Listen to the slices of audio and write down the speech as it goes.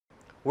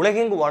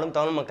உலகெங்கு வாழும்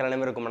தமிழ் மக்கள்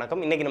அனைவருக்கும்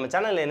வணக்கம். இன்னைக்கு நம்ம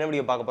சேனல்ல என்ன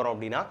வீடியோ பார்க்க போறோம்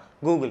அப்படின்னா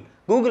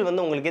கூகுள்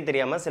வந்து உங்களுக்கே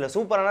தெரியாம சில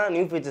சூப்பரான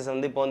நியூ ஃபீச்சர்ஸ்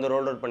வந்து இப்போ வந்து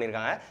ரோல் அவுட்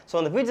பண்ணிருக்காங்க. ஸோ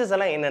அந்த ஃபீச்சர்ஸ்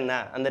எல்லாம் என்னென்ன,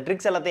 அந்த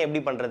ட்ரிக்ஸ் எல்லாத்தையும்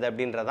எப்படி பண்றது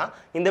அப்படின்றதான்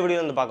இந்த வீடியோ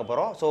வந்து பார்க்க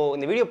போறோம். ஸோ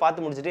இந்த வீடியோ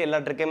பார்த்து முடிச்சுட்டு எல்லா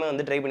ட்ரிக்கையுமே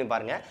வந்து ட்ரை பண்ணி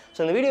பாருங்க. ஸோ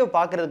இந்த வீடியோ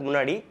பார்க்கறதுக்கு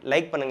முன்னாடி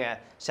லைக் பண்ணுங்க,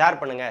 ஷேர்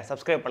பண்ணுங்க,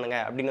 சப்ஸ்கிரைப் பண்ணுங்க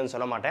அப்படின்னு வந்து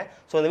சொல்ல மாட்டேன்.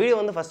 ஸோ இந்த வீடியோ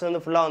வந்து ஃபர்ஸ்ட்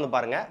வந்து ஃபுல்லாக வந்து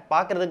பாருங்க.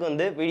 பார்க்கறதுக்கு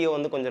வந்து வீடியோ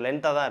வந்து கொஞ்சம்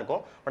லென்த்தாக தான்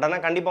இருக்கும். பட்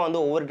ஆனால் கண்டிப்பாக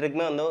வந்து ஒவ்வொரு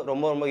ட்ரிக்குமே வந்து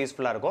ரொம்ப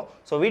யூஸ்ஃபுல்லாக இருக்கும்.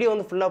 ஸோ வீடியோ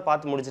வந்து ஃபுல்லாக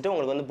பார்த்து முடிச்சுட்டு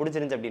உங்களுக்கு வந்து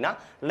பிடிச்சிருந்துச்சு அப்படின்னா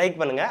லைக்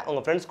பண்ணுங்க,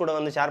 உங்கள் ஃப்ரெண்ட்ஸ் கூட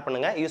வந்து ஷேர்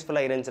பண்ணுங்க,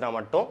 யூஸ்ஃபுல்லாக இருந்துச்சுன்னா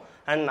மட்டும்.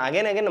 அண்ட்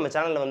அகைன் நம்ம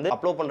சேனலில் வந்து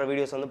அப்லோட் பண்ணுற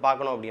வீடியோஸ் வந்து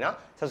பார்க்கணும் அப்படின்னா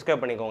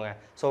சப்ஸ்கிரைப் பண்ணிக்கோங்க.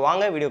 ஸோ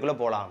வாங்க வீடியோக்குள்ளே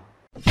போகலாம்.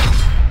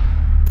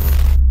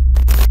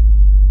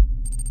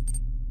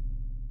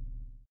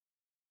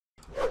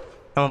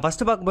 நம்ம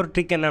ஃபஸ்ட்டு பார்க்க போகிற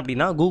ட்ரிக் என்ன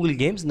அப்படின்னா கூகுள்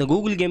கேம்ஸ். இந்த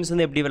கூகுள் கேம்ஸ்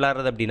வந்து எப்படி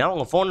விளாட்றது அப்படின்னா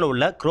உங்கள் ஃபோனில்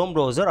உள்ள Chrome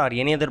browser or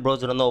any other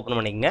browser வந்து ஓப்பன்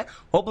பண்ணிக்கங்க.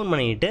 ஓப்பன்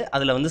பண்ணிவிட்டு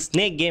அதில் வந்து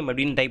ஸ்னேக் கேம்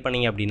அப்படின்னு டைப்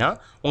பண்ணிங்க அப்படின்னா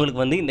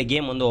உங்களுக்கு வந்து இந்த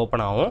கேம் வந்து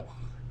ஓப்பன் ஆகும்.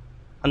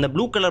 அந்த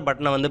ப்ளூ கலர்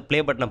பட்டனை வந்து ப்ளே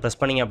பட்டனை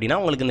ப்ரெஸ் பண்ணிங்க அப்படின்னா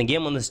உங்களுக்கு இந்த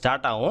கேம் வந்து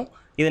ஸ்டார்ட் ஆகும்.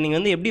 இதை நீங்கள்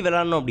வந்து எப்படி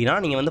விளாடணும் அப்படின்னா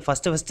நீங்கள் வந்து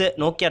ஃபஸ்ட்டு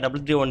நோக்கியா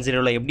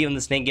 3310 எப்படி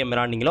வந்து ஸ்னேக் கேம்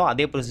விளாண்டிங்களோ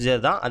அதே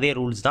ப்ரொசீஜர் தான், அதே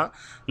ரூல்ஸ் தான்.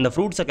 இந்த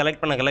ஃப்ரூட்ஸை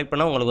கலெக்ட்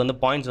பண்ண உங்களுக்கு வந்து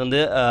பாயிண்ட்ஸ் வந்து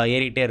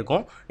ஏறிட்டே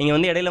இருக்கும். நீங்கள்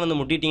வந்து இடையில வந்து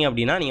முட்டிட்டீங்க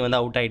அப்படின்னா நீங்கள் வந்து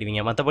அவுட்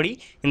ஆகிடுவீங்க. மற்றபடி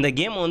இந்த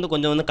கேமை வந்து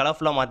கொஞ்சம் வந்து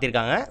கலர்ஃபுல்லாக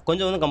மாற்றிருக்காங்க,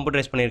 கொஞ்சம் வந்து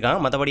கம்ப்யூட்டரைஸ் பண்ணியிருக்காங்க,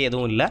 மற்றபடி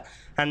எதுவும் இல்லை.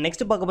 அண்ட்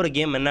நெக்ஸ்ட் பார்க்க போகிற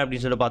கேம் என்ன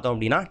அப்படின்னு சொல்லி பார்த்தோம்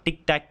அப்படின்னா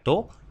tic tac to.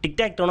 Tic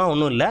tac Donna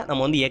ஒன்றும் இல்லை,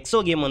 நம்ம வந்து எக்ஸோ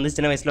கேம் வந்து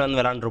சின்ன வயசில் வந்து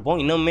விளாண்டுருப்போம்,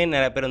 இன்னுமே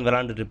நிறைய பேர் வந்து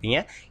விளாண்டுட்டு இருப்பீங்க.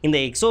 இந்த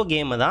எக்ஸோ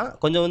கேமை தான்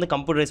கொஞ்சம் வந்து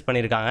கம்ப்யூட்டரைஸ்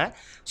பண்ணியிருக்காங்க.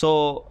 ஸோ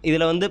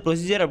இதில் வந்து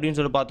ப்ரொசீஜர் அப்படின்னு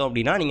சொல்லி பார்த்தோம்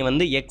அப்படின்னா நீங்கள்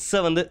வந்து எக்ஸை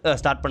வந்து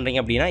ஸ்டார்ட் பண்ணுறீங்க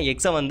அப்படின்னா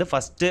எக்ஸை வந்து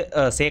ஃபஸ்ட்டு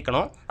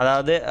சேர்க்கணும்,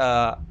 அதாவது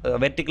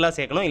வெர்டிக்கலாக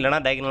சேர்க்கணும், இல்லைனா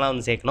டயகனலாக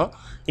வந்து சேர்க்கணும்.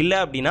 இல்லை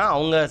அப்படின்னா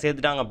அவங்க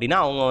சேர்த்துட்டாங்க அப்படின்னா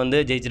அவங்க வந்து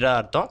ஜெயிச்சிட்டா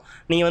அர்த்தம்.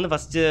 நீங்கள் வந்து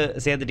ஃபஸ்ட்டு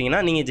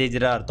சேர்த்துட்டிங்கன்னா நீங்கள்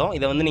ஜெயிச்சிட்டா அர்த்தம்.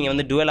 இதை வந்து நீங்கள்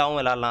வந்து டுவெலாகவும்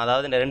விளாட்லாம்,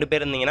 அதாவது 2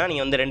 பேர் இருந்தீங்கன்னா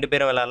நீங்கள் வந்து 2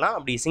 பேரும் விளாட்லாம்.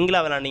 அப்படி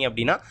சிங்கிளாக விளாண்டிங்க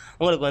அப்படின்னா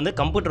உங்களுக்கு வந்து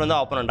கம்ப்யூட்டர் வந்து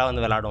ஆப்போனண்ட்டாக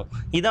வந்து விளாடும்.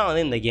 இதான்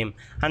வந்து இந்த கேம்.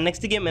 அண்ட்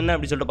நெக்ஸ்ட் கேம் என்ன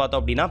அப்படின்னு சொல்லிட்டு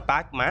பார்த்தோம் அப்படின்னா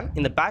PacMan.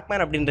 இந்த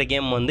PacMan அப்படின்ற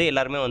கேம் வந்து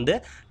எல்லாருமே வந்து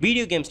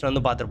வீடியோ கேம்ஸில்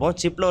வந்து பார்த்துருப்போம்.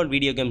 சிப் லெவல்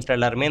வீடியோ கேம்ஸில்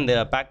எல்லாருமே இந்த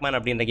PacMan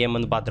அப்படின்ற கேம்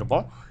வந்து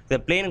பார்த்துருப்போம். இதை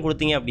பிளேன்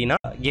கொடுத்தீங்க அப்படின்னா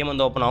கேம்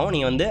வந்து ஓப்பன் ஆகும்.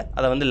 நீங்கள் வந்து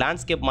அதை வந்து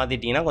லேண்ட்ஸ்கேப்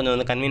மாற்றிட்டிங்கன்னா கொஞ்சம்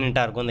வந்து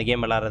கன்வீனியண்ட்டாக இருக்கும் இந்த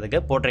கேம் விளாட்றதுக்கு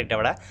போர்ட்ரேட்டை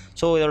விட.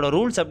 ஸோ இதோட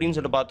ரூல்ஸ் அப்படின்னு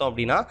சொல்லிட்டு பார்த்தோம்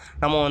அப்படின்னா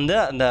நம்ம வந்து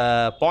அந்த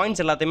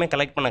பாயிண்ட்ஸ் எல்லாத்தையுமே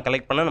கலெக்ட்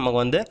பண்ண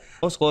நமக்கு வந்து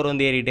ஸ்கோர்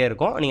வந்து ஏறிட்டே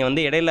இருக்கும். நீங்கள்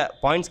வந்து இடையில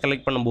பாயிண்ட்ஸ்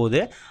கலெக்ட்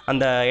பண்ணும்போது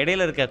அந்த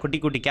இடையில இருக்க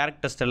குட்டி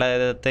கேரக்டர்ஸ்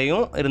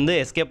எல்லாத்தையும் இருந்து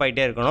எஸ்கேப்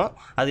ஆகிட்டே இருக்கணும்.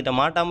 அதுகிட்ட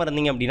மாட்டாமல்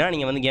இருந்தீங்க அப்படின்னா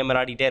நீங்கள் வந்து கேம்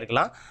விளையாடிட்டே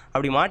இருக்கலாம்.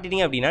 அப்படி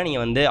மாட்டிட்டீங்க அப்படின்னா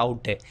நீங்கள் வந்து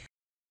அவுட்டு.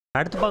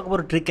 அடுத்து பார்க்க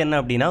போகிற ட்ரிக் என்ன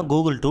அப்படின்னா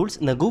கூகுள் டூல்ஸ்.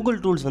 இந்த கூகுள்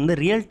டூல்ஸ் வந்து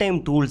ரியல் டைம்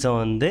டூல்ஸை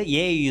வந்து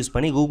ஏஐ யூஸ்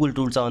பண்ணி கூகுள்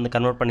டூல்ஸை வந்து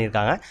கன்வெர்ட்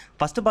பண்ணியிருக்காங்க.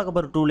 ஃபஸ்ட்டு பார்க்க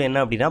போகிற டூல்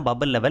என்ன அப்படின்னா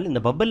பபிள் லெவல்.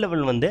 இந்த பபிள்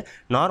லெவல் வந்து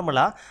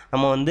நார்மலாக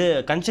நம்ம வந்து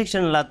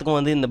கன்ஸ்ட்ரக்ஷன் எல்லாத்துக்கும்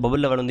வந்து இந்த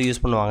பபிள் லெவல் வந்து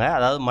யூஸ் பண்ணுவாங்க,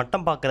 அதாவது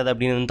மட்டம் பார்க்குறது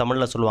அப்படின்னு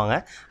தமிழில் சொல்லுவாங்க.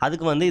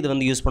 அதுக்கு வந்து இது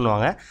வந்து யூஸ்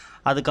பண்ணுவாங்க.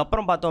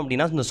 அதுக்கப்புறம் பார்த்தோம்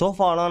அப்படின்னா இந்த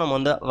சோஃபாலாம் நம்ம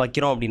வந்து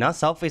வைக்கிறோம் அப்படின்னா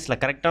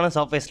கரெக்டான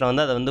சர்ஃபேஸில்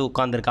வந்து அதை வந்து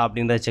உட்காந்துருக்கா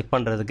அப்படின்றத செக்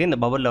பண்ணுறதுக்கு இந்த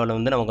பபிள் லெவல்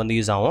வந்து நமக்கு வந்து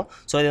யூஸ் ஆகும்.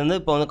 ஸோ இது வந்து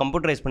இப்போ வந்து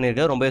கம்ப்யூட்டரைஸ்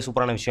பண்ணியிருக்க ரொம்பவே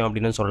சூப்பரான விஷயம்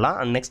அப்படின்னு சொல்லலாம்.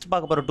 அண்ட் நெக்ஸ்ட்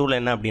பார்க்க போகிற டூல்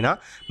என்ன அப்படின்னா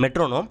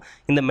மெட்ரோனோம்.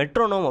 இந்த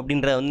மெட்ரோனோம்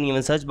அப்படின்ற வந்து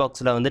நீங்கள் சர்ச்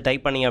பாக்ஸில் வந்து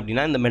டைப் பண்ணிங்க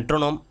அப்படின்னா இந்த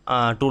மெட்ரோனோம்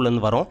டூல்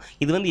வந்து வரும்.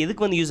 இது வந்து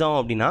எதுக்கு வந்து யூஸ்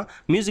ஆகும் அப்படின்னா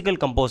மியூசிக்கல்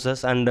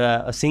கம்போசர்ஸ் அண்ட்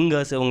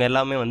சிங்கர்ஸ் இவங்க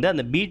எல்லாமே வந்து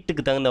அந்த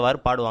பீட்டுக்கு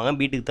தகுந்தவாறு பாடுவாங்க,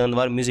 பீட்டுக்கு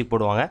தகுந்தவாறு மியூசிக்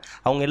போடுவாங்க.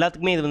 அவங்க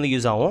எல்லாத்துக்குமே இது வந்து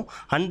யூஸ் ஆகும்.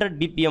 100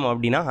 BPM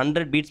அப்படின்னா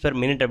 100 beats per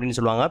minute அப்படின்னு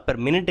சொல்லுவாங்க. பெர்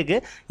மினிட்டுக்கு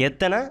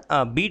எத்தனை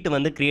பீட்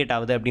வந்து கிரியேட்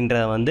ஆகுது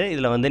அப்படின்றத வந்து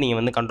இதில் வந்து நீங்கள்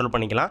வந்து கண்ட்ரோல்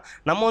பண்ணிக்கலாம்.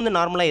 நம்ம வந்து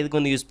நார்மலாக எதுக்கு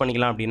வந்து யூஸ்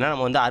பண்ணிக்கலாம் அப்படின்னா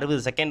நம்ம வந்து 60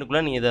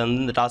 செகண்டுக்குள்ளே நீங்கள் இதை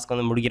வந்து இந்த டாஸ்க்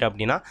வந்து முடிக்கிற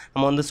அப்படின்னா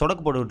நம்ம வந்து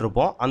சொடக்கு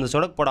போட்டுக்கிட்டுருப்போம். அந்த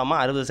சொடக்கு போடாமல்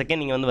 60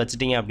 செகண்ட் நீங்கள் வந்து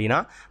வச்சுட்டீங்க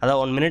அப்படின்னா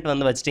அதாவது 1 minute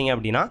வந்து வச்சிட்டிங்க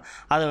அப்படின்னா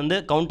அது வந்து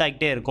கவுண்ட்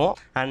ஆகிட்டே இருக்கும்.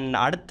 அண்ட்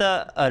அடுத்த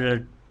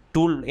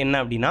டூல் என்ன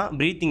அப்படின்னா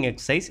ப்ரீத்திங்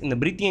எக்ஸசைஸ். இந்த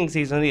ப்ரீத்திங்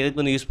எக்ஸசைஸ் வந்து எதுக்கு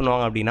வந்து யூஸ்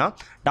பண்ணுவாங்க அப்படின்னா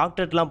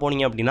டாக்டர்லாம்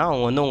போனீங்க அப்படின்னா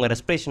அவங்க வந்து உங்கள்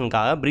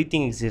ரெஸ்பிரேஷனுக்காக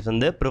ப்ரீத்திங் எக்ஸசைஸ்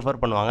வந்து ப்ரிஃபர்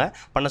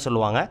பண்ண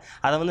சொல்லுவாங்க.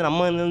 அதை வந்து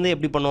நம்ம வந்து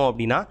எப்படி பண்ணுவோம்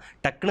அப்படின்னா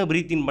டக்குன்னு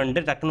ப்ரீத் இன்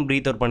பண்ணிட்டு டக்குன்னு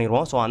ப்ரீத் அவுட்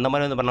பண்ணிடுவோம். ஸோ அந்த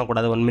மாதிரி வந்து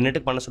பண்ணக்கூடாது, 1 minute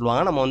பண்ண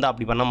சொல்லுவாங்க, நம்ம வந்து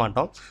அப்படி பண்ண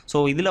மாட்டோம்.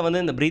 ஸோ இதில்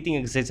வந்து இந்த ப்ரீத்திங்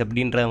எக்ஸசைஸ்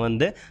அப்படின்ற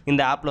வந்து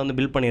இந்த ஆப்பில் வந்து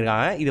பில்ட்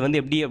பண்ணியிருக்காங்க. இது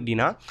வந்து எப்படி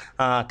அப்படின்னா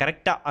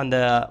கரெக்டாக அந்த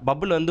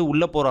பபுள் வந்து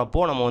உள்ளே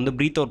போகிறப்போ நம்ம வந்து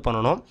ப்ரீத் அவுட்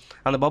பண்ணணும்,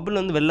 அந்த பபுள்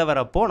வந்து வெளில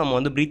வரப்போ நம்ம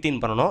வந்து ப்ரீத்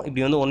இன் பண்ணணும்.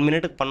 இப்படி வந்து 1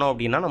 minute பண்ணோம்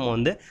அப்படின்னா நம்ம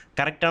வந்து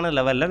கரெக்டான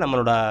லெவலில்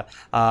நம்மளோட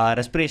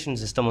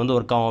ரெஸ்பிரேஷன் சிஸ்டம் வந்து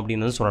ஒர்க் ஆகும்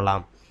அப்படின்னு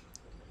சொல்லலாம்.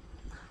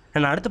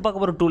 நான் அடுத்து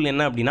பார்க்க போகிற டூல்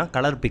என்ன அப்படின்னா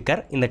கலர்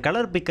பிக்கர். இந்த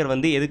கலர் பிக்கர்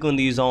வந்து எதுக்கு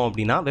வந்து யூஸ் ஆகும்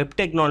அப்படின்னா வெப்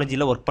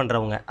டெக்னாலஜியில் ஒர்க்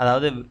பண்ணுறவங்க,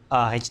 அதாவது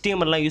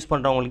HTMLலாம் யூஸ்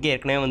பண்ணுறவங்களுக்கு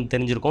ஏற்கனவே வந்து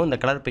தெரிஞ்சிருக்கும் இந்த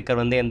கலர் பிக்கர்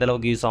வந்து எந்த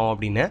அளவுக்கு யூஸ் ஆகும்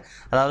அப்படின்னு.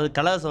 அதாவது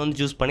கலர்ஸை வந்து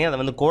சூஸ் பண்ணி அதை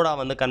வந்து கோடாக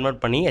வந்து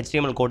கன்வெர்ட் பண்ணி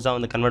HTML கோட்ஸாக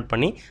வந்து கன்வெர்ட்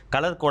பண்ணி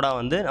கலர் கோடாக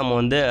வந்து நம்ம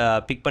வந்து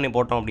பிக் பண்ணி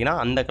போட்டோம் அப்படின்னா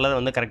அந்த கலர்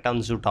வந்து கரெக்டாக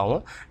வந்து சூட்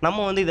ஆகும்.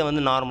 நம்ம வந்து இதை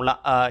வந்து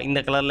நார்மலாக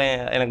இந்த கலரில்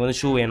எனக்கு வந்து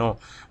ஷூ வேணும்,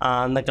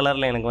 அந்த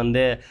கலரில் எனக்கு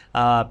வந்து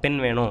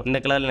பென் வேணும், இந்த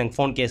கலரில் எனக்கு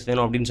ஃபோன் கேஸ்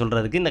வேணும் அப்படின்னு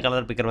சொல்கிறதுக்கு இந்த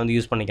கலர் பிக்கர் வந்து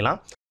யூஸ் பண்ணிக்கலாம்.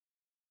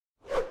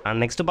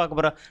 நெக்ஸ்ட் பார்க்க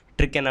போகிற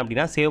ட்ரிக் என்ன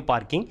அப்படின்னா சேவ்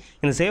பார்க்கிங்.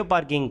 இந்த சேவ்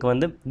பார்க்கிங்க்கு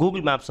வந்து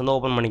கூகுள் மேப்ஸ் வந்து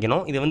ஓப்பன்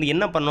பண்ணிக்கணும். இது வந்து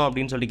என்ன பண்ணணும்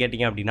அப்படின்னு சொல்லி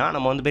கேட்டிங்க அப்படின்னா,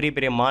 நம்ம வந்து பெரிய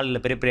பெரிய மால்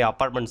இல்லை பெரிய பெரிய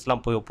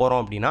அப்பார்ட்மெண்ட்ஸ்லாம்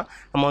போகிறோம் அப்படின்னா,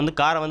 நம்ம வந்து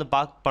காரை வந்து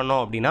பார்க்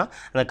பண்ணோம் அப்படின்னா,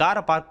 அந்த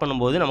காரை பார்க்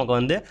பண்ணும்போது நமக்கு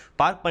வந்து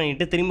பார்க்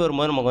பண்ணிவிட்டு திரும்பி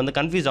வரும்போது நமக்கு வந்து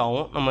கன்ஃபியூஸ்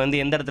ஆகும், நம்ம வந்து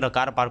எந்த இடத்துல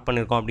காரை பார்க்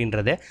பண்ணியிருக்கோம்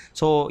அப்படின்றது.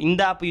 ஸோ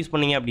இந்த ஆப் யூஸ்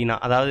பண்ணிங்க அப்படின்னா,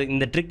 அதாவது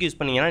இந்த ட்ரிக் யூஸ்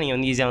பண்ணிங்கன்னா நீங்கள்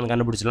வந்து ஈஸியாக வந்து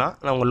கண்டுபிடிச்சலாம்.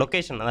 நான் உங்கள்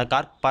லொக்கேஷன், அதாவது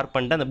கார் பார்க்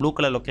பண்ணிட்டு அந்த ப்ளூ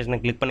கலர் லொக்கேஷனை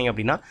கிளிக் பண்ணிங்க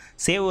அப்படின்னா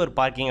சேவ் ஒரு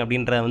பார்க்கிங்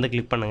அப்படின்றத வந்து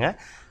கிளிக் பண்ணுங்கள்.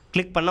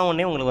 கிளிக் பண்ண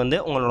உடனே உங்களுக்கு வந்து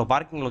உங்களோட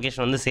பார்க்கிங்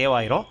லொக்கேஷன் வந்து சேவ்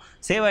ஆயிரும்.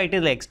 சேவ் ஆகிட்டு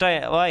இதில்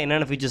எக்ஸ்ட்ராவாக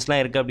என்னென்ன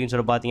ஃபீச்சர்ஸ்லாம் இருக்குது அப்படின்னு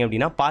சொல்லி பார்த்தீங்க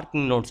அப்படின்னா,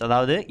 பார்க்கிங் நோட்ஸ்,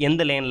 அதாவது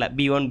எந்த லேனில்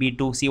B1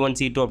 B2 C1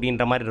 C2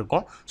 அப்படின்ற மாதிரி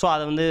இருக்கும். ஸோ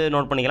அதை வந்து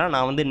நோட் பண்ணிக்கலாம்.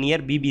 நான் வந்து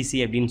நியர்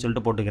BBC அப்படின்னு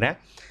சொல்லிட்டு போட்டுக்கிறேன்.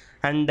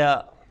 அண்ட்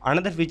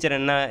அனதர் ஃபீச்சர்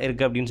என்ன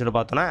இருக்குது அப்படின்னு சொல்லி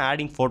பார்த்தோன்னா,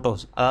 ஆடிங்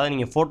ஃபோட்டோஸ், அதாவது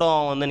நீங்கள் ஃபோட்டோ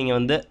வந்து நீங்கள்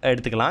வந்து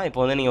எடுத்துக்கலாம். இப்போ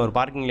வந்து நீங்கள் ஒரு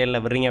பார்க்கிங்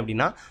லேனில் வர்றீங்க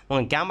அப்படின்னா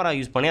உங்கள் கேமரா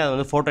யூஸ் பண்ணி அதை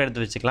வந்து ஃபோட்டோ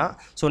எடுத்து வச்சுக்கலாம்.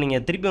 ஸோ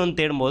நீங்கள் திருப்பி வந்து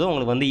தேடும்போது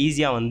உங்களுக்கு வந்து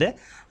ஈஸியாக வந்து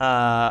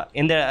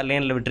எந்த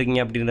லேனில்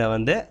விட்டுருக்கீங்க அப்படின்றத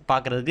வந்து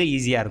பார்க்குறதுக்கு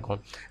ஈஸியாக இருக்கும்.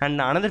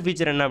 அண்ட் அனதர்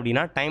ஃபீச்சர் என்ன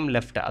அப்படின்னா, டைம்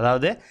லெஃப்ட்,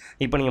 அதாவது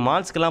இப்போ நீங்கள்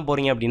மால்ஸ்க்கெலாம்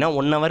போகிறீங்க அப்படின்னா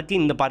 1 ஹவருக்கு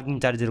இந்த பார்க்கிங்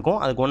சார்ஜ் இருக்கும்.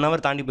 அதுக்கு 1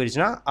 ஹவர் தாண்டி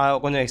போயிடுச்சுன்னா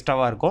கொஞ்சம்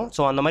எக்ஸ்ட்ராவாக இருக்கும்.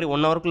 ஸோ அந்த மாதிரி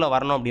 1 ஹவருக்குள்ளே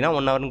வரணும் அப்படின்னா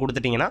 1 ஹவர்னு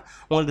கொடுத்துட்டிங்கன்னா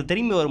உங்களுக்கு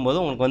திரும்பி வரும்போது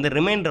உங்களுக்கு வந்து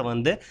ரிமைண்டர்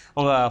வந்து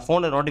உங்கள்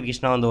ஃபோனில்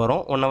நோட்டிஃபிகேஷனாக வந்து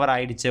வரும். 1 ஹவர்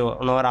ஆகிடுச்சு,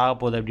 1 ஹவர் ஆக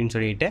போகுது அப்படின்னு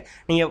சொல்லிட்டு.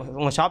 நீங்கள்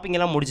உங்கள் ஷாப்பிங்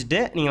எல்லாம்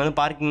முடிச்சுட்டு நீங்கள் வந்து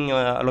பார்க்கிங்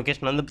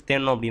லொக்கேஷன் வந்து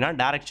தேடணும் அப்படின்னா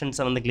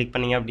டேரக்ஷன்ஸை வந்து கிளிக்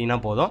பண்ணிங்க அப்படின்னா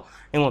போதும்.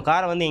 உங்கள்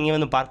காரை வந்து எங்கே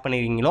வந்து பார்க்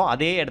பண்ணிருக்கீங்களோ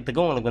அதே இடத்துக்கு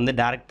உங்களுக்கு வந்து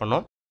டைரக்ட்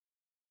பண்ணும்.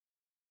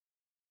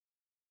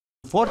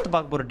 ஃபோர்த்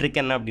பார்க்க போகிற ட்ரிக்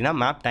என்ன அப்படின்னா,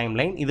 மேப்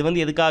டைம்லைன். இது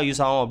வந்து எதுக்காக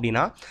யூஸ் ஆகும்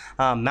அப்படின்னா,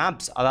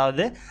 மேப்ஸ்,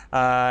 அதாவது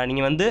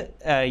நீங்கள் வந்து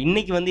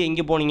இன்றைக்கி வந்து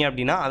எங்கே போனீங்க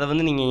அப்படின்னா அதை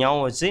வந்து நீங்கள்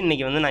ஞாபகம் வச்சு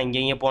இன்றைக்கி வந்து நான்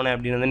இங்கே போனேன்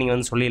அப்படின்னு வந்து நீங்கள்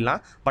வந்து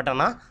சொல்லிடலாம். பட்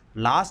ஆனால்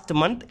லாஸ்ட்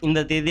மந்த் இந்த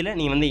தேதியில்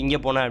நீ வந்து இங்கே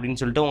போன அப்படின்னு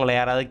சொல்லிட்டு உங்களை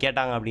யாராவது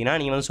கேட்டாங்க அப்படின்னா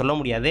நீங்கள் வந்து சொல்ல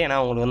முடியாது, ஏன்னா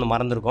உங்களுக்கு வந்து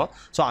மறந்துருக்கும்.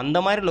 ஸோ அந்த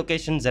மாதிரி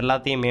லொக்கேஷன்ஸ்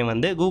எல்லாத்தையுமே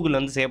வந்து கூகுள்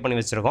வந்து சேவ் பண்ணி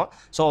வச்சுருக்கோம்.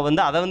 ஸோ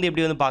வந்து அதை வந்து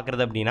எப்படி வந்து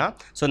பார்க்குறது அப்படின்னா,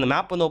 ஸோ இந்த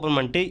மேப் வந்து ஓப்பன்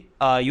பண்ணிட்டு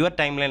யுவர்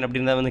டைம்லைன்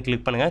அப்படின்றத வந்து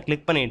கிளிக் பண்ணுங்கள்.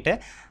 கிளிக் பண்ணிவிட்டு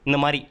இந்த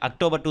மாதிரி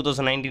அக்டோபர்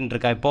 2019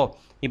 இருக்கா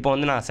இப்போ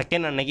வந்து நான்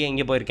செகண்ட் அன்னைக்கு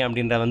எங்கே போயிருக்கேன்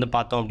அப்படின்றத வந்து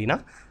பார்த்தோம் அப்படின்னா,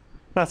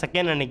 நான்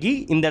செகண்ட் அன்னைக்கு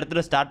இந்த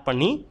இடத்துல ஸ்டார்ட்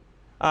பண்ணி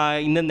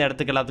இந்தந்த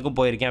இடத்துக்கு எல்லாத்துக்கும்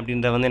போயிருக்கேன்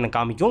அப்படின்றத வந்து எனக்கு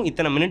காமிக்கும்.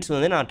 இத்தனை மினிட்ஸ்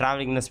வந்து நான்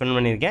ட்ராவலிங்கில் ஸ்பெண்ட்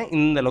பண்ணியிருக்கேன்,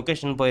 இந்த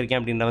லொக்கேஷன் போயிருக்கேன்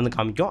அப்படின்றத வந்து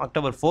காமிக்கும்.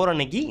 அக்டோபர் 4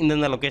 அன்னைக்கு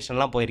இந்தந்த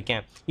லொக்கேஷன்லாம்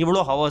போயிருக்கேன்,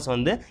 இவ்வளோ ஹவர்ஸ்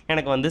வந்து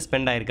எனக்கு வந்து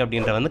ஸ்பெண்ட் ஆயிருக்கு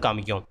அப்படின்றத வந்து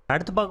காமிக்கும்.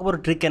 அடுத்து பார்க்க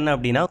போகிற ட்ரிக் என்ன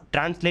அப்படின்னா,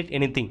 ட்ரான்ஸ்லேட்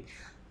எனிதிங்.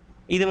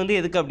 இது வந்து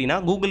எதுக்கு அப்படின்னா,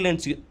 கூகுள்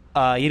லென்ஸ்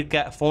இருக்க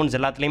ஃபோன்ஸ்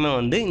எல்லாத்துலேயுமே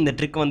வந்து இந்த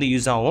ட்ரிக் வந்து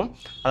யூஸ் ஆகும்.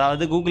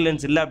 அதாவது கூகுள்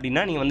லென்ஸ் இல்லை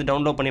அப்படின்னா நீங்கள் வந்து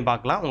டவுன்லோட் பண்ணி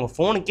பார்க்கலாம். உங்கள்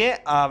ஃபோனுக்கே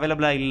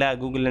அவைலபிளாக இல்லை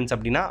கூகுள் லென்ஸ்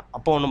அப்படின்னா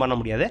அப்போ ஒன்றும் பண்ண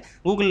முடியாது.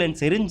 கூகுள்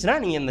லென்ஸ் இருந்துச்சுன்னா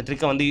நீங்கள் இந்த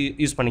ட்ரிக்கை வந்து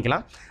யூஸ்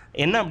பண்ணிக்கலாம்.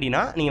 என்ன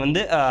அப்படின்னா, நீங்கள்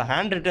வந்து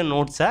ஹேண்ட் ரிட்டன்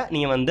நோட்ஸை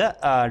நீங்கள் வந்து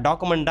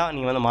டாக்குமெண்ட்டாக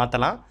நீங்கள் வந்து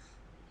மாற்றலாம்.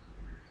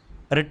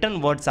 ரிட்டன்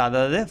வேர்ட்ஸ்,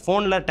 அதாவது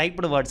ஃபோனில்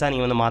டைப்டு வேர்ட்ஸாக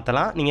நீங்கள் வந்து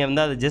மாற்றலாம். நீங்கள்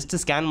வந்து அதை ஜஸ்ட்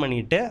ஸ்கேன்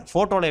பண்ணிவிட்டு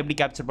ஃபோட்டோவில் எப்படி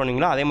கேப்சர்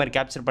பண்ணுவீங்களோ அதே மாதிரி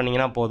கேப்சர்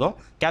பண்ணிங்கன்னா போதும்.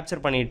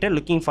 கேப்சர் பண்ணிவிட்டு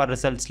லுக்கிங் ஃபார்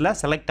ரிசல்ட்ஸில்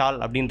செலக்ட் ஆல்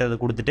அப்படின்றத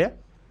கொடுத்துட்டு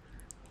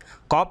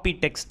காப்பி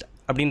டெக்ஸ்ட்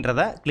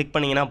அப்படின்றத கிளிக்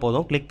பண்ணிங்கன்னா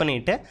போதும். கிளிக்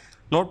பண்ணிவிட்டு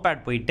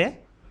நோட்பேட் போயிட்டு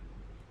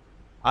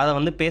அதை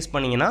வந்து பேஸ்ட்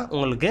பண்ணிங்கன்னா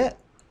உங்களுக்கு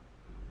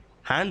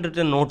ஹேண்ட்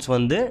ரிட்டன் நோட்ஸ்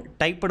வந்து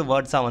டைப்டு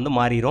வேர்ட்ஸாக வந்து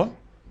மாறிடும்.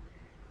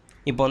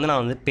 இப்போ வந்து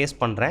நான் வந்து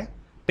பேஸ்ட் பண்ணுறேன்.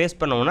 பேஸ்ட்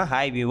பண்ணோன்னா,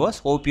 hi viewers,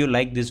 hope you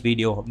like this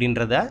video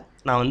அப்படின்றத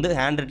நான் வந்து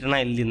ஹேண்ட்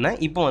ரிட்டனாக எழுதியிருந்தேன்.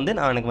 இப்போ வந்து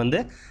நான் எனக்கு வந்து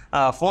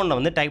ஃபோனில்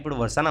வந்து டைப்டு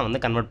வேர்ட்ஸாக நான்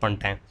வந்து கன்வெர்ட்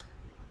பண்ணிட்டேன்.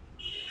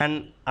 அண்ட்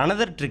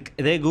அனதர் ட்ரிக்,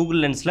 இதே கூகுள்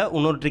லென்ஸில்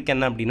இன்னொரு ட்ரிக்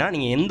என்ன அப்படின்னா,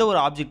 நீங்கள் எந்த ஒரு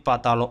ஆப்ஜெக்ட்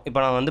பார்த்தாலும், இப்போ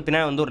நான் வந்து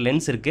பின்னாடி வந்து ஒரு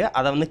லென்ஸ் இருக்குது,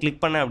 அதை வந்து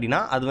கிளிக் பண்ணேன் அப்படின்னா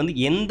அது வந்து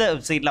எந்த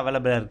வெப்சைட்டில்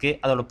அவைலபிளாக இருக்குது,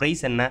 அதோட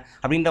ப்ரைஸ் என்ன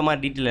அப்படின்ற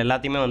மாதிரி டீட்டெயில்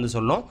எல்லாத்தையுமே வந்து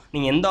சொல்லும்.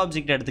 நீங்கள் எந்த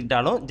ஆப்ஜெக்ட்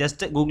எடுத்துக்கிட்டாலும்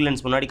ஜஸ்ட் கூகுள்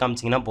லென்ஸ் முன்னாடி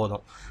காமிச்சிங்கன்னா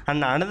போதும்.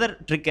 அண்ட் அனதர்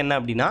ட்ரிக் என்ன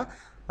அப்படின்னா,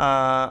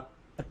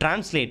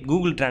 ட்ரான்ஸ்லேட்,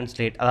 கூகுள்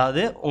ட்ரான்ஸ்லேட்.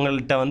 அதாவது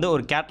உங்கள்கிட்ட வந்து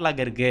ஒரு கேட்லாக்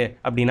இருக்குது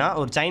அப்படின்னா,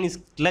 ஒரு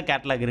சைனீஸில்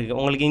கேட்லாக் இருக்குது,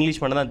 உங்களுக்கு இங்கிலீஷ்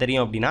மட்டும் தான்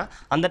தெரியும் அப்படின்னா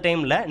அந்த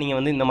டைமில் நீங்கள்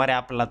வந்து இந்த மாதிரி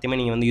ஆப் எல்லாத்தையுமே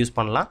நீங்கள் வந்து யூஸ்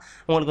பண்ணலாம்.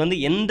 உங்களுக்கு வந்து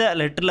எந்த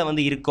லெட்டரில்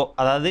வந்து இருக்கோ,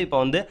 அதாவது இப்போ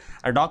வந்து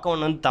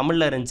டாக்குமெண்ட் வந்து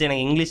தமிழில் இருந்துச்சு,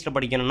 எனக்கு இங்கிலீஷில்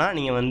படிக்கணும்னா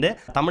நீங்கள் வந்து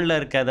தமிழில்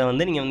இருக்கிறத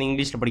வந்து நீங்கள் வந்து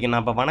இங்கிலீஷில் படிக்கணும்.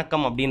 நான் இப்போ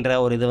வணக்கம் அப்படின்ற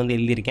ஒரு இது வந்து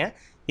எழுதியிருக்கேன்.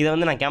 இதை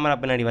வந்து நான் கேமரா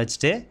பின்னாடி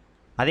வச்சுட்டு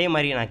அதே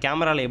மாதிரி நான்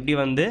கேமராவில் எப்படி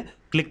வந்து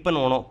கிளிக்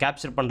பண்ணுவோம்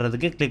கேப்சர்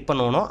பண்ணுறதுக்கு கிளிக்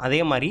பண்ணுவோம், அதே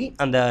மாதிரி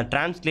அந்த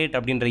ட்ரான்ஸ்லேட்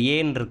அப்படின்ற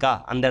ஏன்னு இருக்கா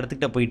அந்த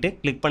இடத்துக்கிட்ட போயிட்டு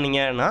கிளிக்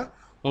பண்ணிங்கன்னா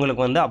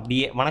உங்களுக்கு வந்து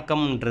அப்படியே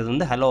வணக்கம்ன்றது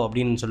வந்து ஹலோ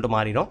அப்படின்னு சொல்லிட்டு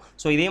மாறிடும்.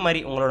 ஸோ இதே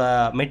மாதிரி உங்களோட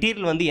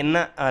மெட்டீரியல் வந்து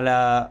என்ன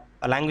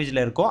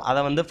லாங்குவேஜில் இருக்கோ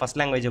அதை வந்து ஃபஸ்ட்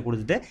லாங்குவேஜை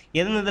கொடுத்துட்டு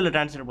எந்த இதில்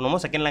ட்ரான்ஸ்லேட்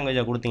பண்ணுமோ செகண்ட்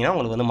லாங்குவேஜை கொடுத்தீங்கன்னா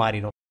உங்களுக்கு வந்து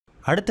மாறிடும்.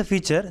 அடுத்த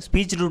feature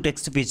speech to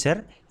text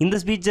feature.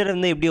 இந்த ஃபீச்சர்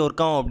வந்து எப்படி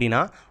ஒர்க் ஆகும்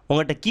அப்படின்னா,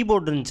 உங்கள்கிட்ட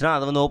கீபோர்டு இருந்துச்சுன்னா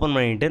அதை வந்து ஓப்பன்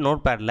பண்ணிவிட்டு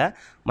நோட் பேடில்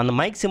அந்த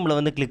மைக் சிம்பிளை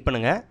வந்து கிளிக்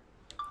பண்ணுங்கள்.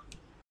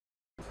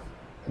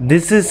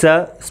 This is a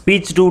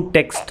speech to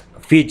text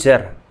feature.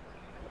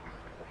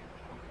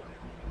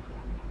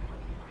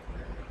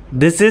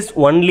 This is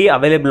only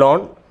available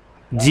on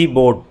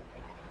Gboard.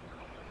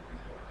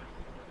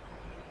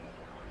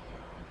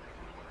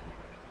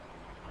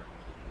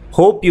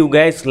 Hope you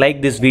guys like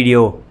this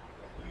video.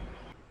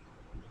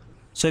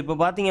 So இப்போ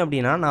பார்த்தீங்க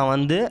அப்படின்னா நான்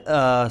வந்து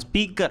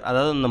ஸ்பீக்கர்,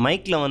 அதாவது இந்த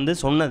மைக்கில் வந்து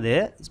சொன்னது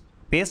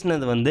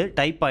பேசுனது வந்து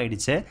டைப்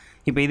ஆகிடுச்சு.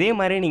 இப்போ இதே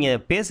மாதிரி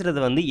நீங்கள் பேசுகிறது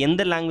வந்து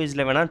எந்த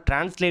லாங்குவேஜில் வேணால்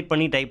ட்ரான்ஸ்லேட்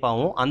பண்ணி டைப்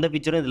ஆகும். அந்த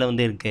ஃபீச்சரும் இதில்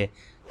வந்து இருக்குது.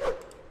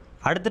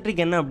 அடுத்த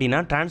ட்ரிக் என்ன அப்படின்னா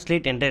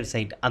ட்ரான்ஸ்லேட் என்டையர்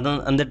சைட்.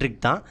 அந்த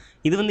ட்ரிக் தான்.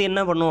 இது வந்து என்ன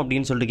பண்ணும்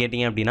அப்படின்னு சொல்லிட்டு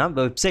கேட்டிங்க அப்படின்னா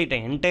வெப்சைட்டை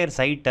என்டையர்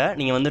சைட்டை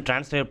நீங்கள் வந்து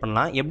ட்ரான்ஸ்லேட்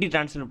பண்ணலாம். எப்படி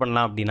ட்ரான்ஸ்லேட்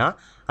பண்ணலாம் அப்படின்னா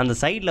அந்த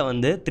சைடில்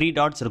வந்து 3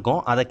 டாட்ஸ்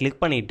இருக்கும். அதை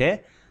கிளிக் பண்ணிவிட்டு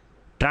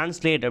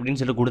ட்ரான்ஸ்லேட் அப்படின்னு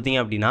சொல்லி கொடுத்தீங்க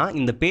அப்படின்னா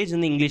இந்த பேஜ்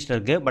வந்து இங்கிலீஷில்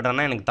இருக்குது. பட்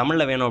ஆனால் எனக்கு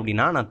தமிழில் வேணும்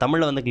அப்படின்னா நான்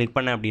தமிழில் வந்து கிளிக்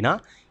பண்ணேன் அப்படின்னா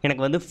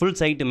எனக்கு வந்து ஃபுல்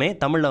சைட்டுமே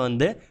தமிழில்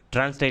வந்து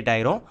ட்ரான்ஸ்லேட்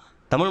ஆயிரும்.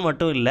 தமிழ்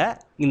மட்டும் இல்லை,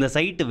 இந்த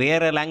சைட்டு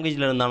வேறு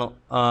லாங்குவேஜில் இருந்தாலும்,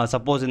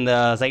 சப்போஸ் இந்த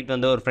சைட்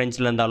வந்து ஒரு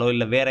ஃப்ரெஞ்சில் இருந்தாலோ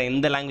இல்லை வேறு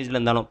எந்த லாங்குவேஜில்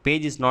இருந்தாலும்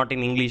page is not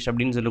in English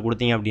அப்படின்னு சொல்லி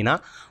கொடுத்தீங்க அப்படின்னா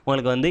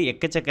உங்களுக்கு வந்து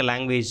எக்கச்சக்க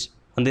லாங்குவேஜ்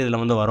வந்து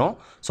இதில் வந்து வரும்.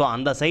 ஸோ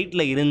அந்த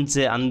சைட்டில்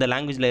இருந்துச்சு, அந்த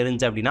லாங்குவேஜில்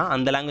இருந்துச்சு அப்படின்னா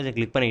அந்த லாங்குவேஜை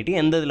கிளிக் பண்ணிவிட்டு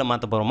எந்த இதில்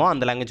மாற்ற போகிறோமோ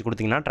அந்த லாங்குவேஜ்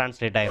கொடுத்தீங்கன்னா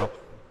ட்ரான்ஸ்லேட் ஆயிரும்.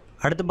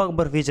 அடுத்து பார்க்க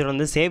போகிற ஃபீச்சர்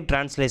வந்து சேவ்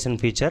ட்ரான்ஸ்லேஷன்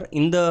ஃபீச்சர்.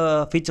 இந்த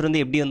ஃபீச்சர் வந்து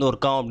எப்படி வந்து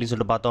ஒர்க் ஆகும் அப்படின்னு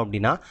சொல்லிட்டு பார்த்தோம்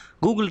அப்படின்னா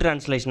கூகுள்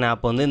ட்ரான்ஸ்லேஷன்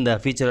ஆப் வந்து இந்த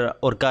ஃபீச்சர்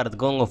ஒர்க்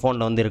ஆகிறதுக்கு உங்கள்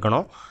ஃபோனில் வந்து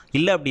இருக்கணும்.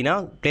 இல்லை அப்படின்னா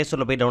ப்ளே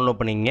ஸ்டோரில் போய் டவுன்லோட்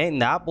பண்ணிங்க.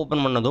 இந்த ஆப்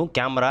ஓப்பன் பண்ணதும்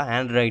camera,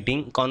 hand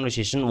writing,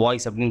 conversation,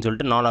 voice அப்படின்னு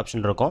சொல்லிட்டு 4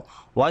 ஆப்ஷன் இருக்கும்.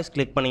 வாய்ஸ்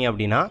கிளிக் பண்ணிங்க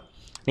அப்படின்னா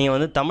நீங்கள்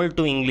வந்து தமிழ்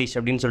டு இங்கிலீஷ்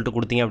அப்படின்னு சொல்லிட்டு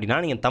கொடுத்தீங்க அப்படின்னா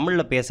நீங்கள்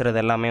தமிழில்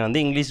பேசுகிறது எல்லாமே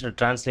வந்து இங்கிலீஷில்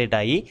ட்ரான்ஸ்லேட்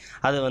ஆகி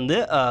அது வந்து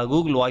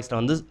கூகுள் வாய்ஸில்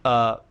வந்து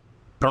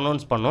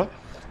ப்ரொனவுன்ஸ் பண்ணும்.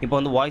 இப்போ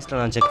வந்து வாய்ஸில்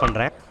நான் செக்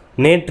பண்ணுறேன்.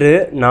 நேற்று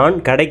நான்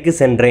கடைக்கு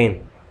சென்றேன்.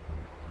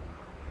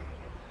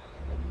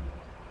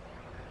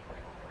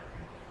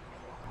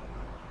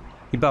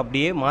 இப்போ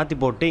அப்படியே மாற்றி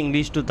போட்டு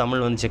இங்கிலீஷ் டு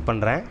தமிழ் வந்து செக்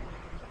பண்ணுறேன்.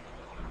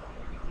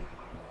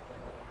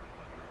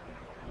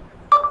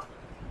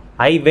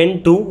 I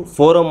went to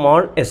forum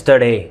mall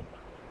yesterday.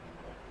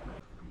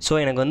 So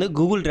எனக்கு வந்து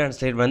கூகுள்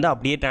ட்ரான்ஸ்லேட் வந்து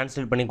அப்படியே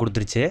ட்ரான்ஸ்லேட் பண்ணி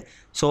கொடுத்துருச்சு.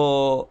 ஸோ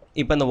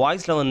இப்போ இந்த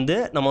வாய்ஸில் வந்து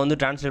நம்ம வந்து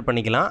ட்ரான்ஸ்லேட்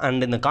பண்ணிக்கலாம்.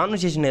 அண்ட் இந்த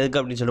கான்வர்சேஷன் எதுக்கு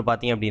அப்படின்னு சொல்லி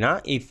பார்த்தீங்க அப்படின்னா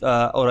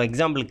ஒரு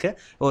எக்ஸாம்பிளுக்கு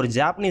ஒரு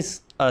ஜாப்பனீஸ்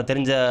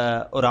தெரிஞ்ச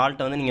ஒரு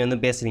ஆள்கிட்ட வந்து நீங்கள் வந்து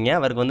பேசுகிறீங்க,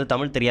 அவருக்கு வந்து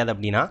தமிழ் தெரியாது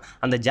அப்படின்னா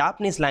அந்த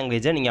ஜாப்பனீஸ்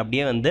லாங்குவேஜை நீங்கள்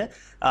அப்படியே வந்து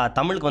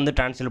தமிழுக்கு வந்து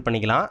ட்ரான்ஸ்லேட்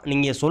பண்ணிக்கலாம்.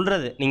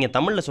 நீங்கள்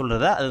தமிழில்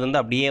சொல்கிறத அது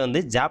வந்து அப்படியே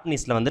வந்து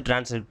ஜாப்பனீஸில் வந்து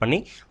ட்ரான்ஸ்லேட்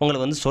பண்ணி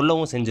உங்களுக்கு வந்து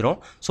சொல்லவும் செஞ்சிடும்.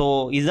 ஸோ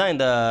இதுதான்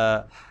இந்த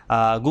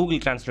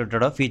கூகுள்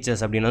ட்ரான்ஸ்லேட்டரோட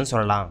ஃபீச்சர்ஸ் அப்படின்னு வந்து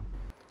சொல்லலாம்.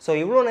 ஸோ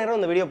இவ்வளோ நேரம்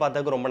இந்த வீடியோ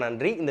பார்த்ததுக்கு ரொம்ப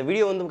நன்றி. இந்த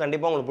வீடியோ வந்து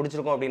கண்டிப்பாக உங்களுக்கு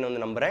பிடிச்சிருக்கும் அப்படின்னு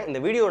வந்து நம்புறேன். இந்த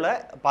வீடியோவில்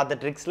பார்த்த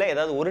ட்ரிக்ஸில்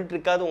ஏதாவது ஒரு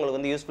ட்ரிக்காவது உங்களுக்கு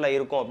வந்து யூஸ்ஃபுல்லாக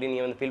இருக்கும் அப்படின்னு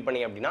நீங்கள் வந்து ஃபீல்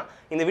பண்ணி அப்படின்னா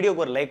இந்த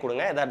வீடியோக்கு ஒரு லைக்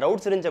கொடுங்க. ஏதாவது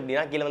டவுட்ஸ் இருந்துச்சு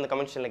அப்படின்னா கீழே வந்து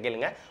கமெண்ட் செக்ஷனில்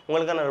கேளுங்க.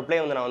 உங்களுக்கான ரிப்ளை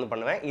வந்து நான் வந்து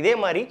பண்ணுவேன். இதே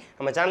மாதிரி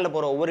நம்ம சேனலில்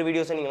போகிற ஒவ்வொரு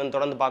வீடியோஸும் நீங்கள் வந்து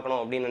தொடர்ந்து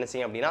பார்க்கணும் அப்படின்னு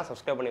நினைச்சீங்க அப்படின்னா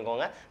சப்ஸ்கிரைப்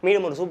பண்ணிக்கோங்க.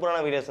 மீண்டும் ஒரு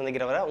சூப்பரான வீடியோ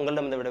சந்திக்கிற வரை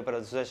உங்களிடம் இந்த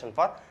விடைபெறுவது Sudarshan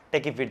for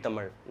tech it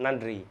Tamil.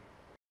 நன்றி.